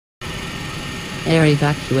Air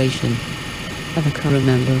evacuation of a crew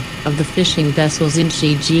member of the fishing vessel's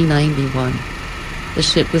G91. The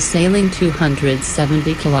ship was sailing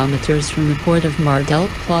 270 kilometers from the port of Mar del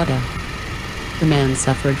Plata. The man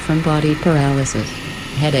suffered from body paralysis,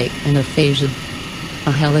 headache and aphasia.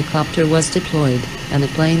 A helicopter was deployed, and a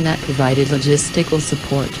plane that provided logistical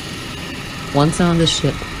support. Once on the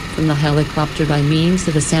ship, from the helicopter by means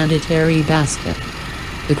of a sanitary basket,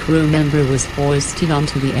 the crew member was hoisted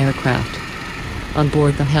onto the aircraft. On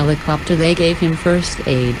board the helicopter they gave him first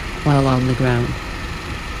aid, while on the ground.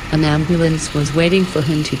 An ambulance was waiting for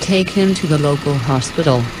him to take him to the local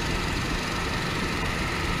hospital.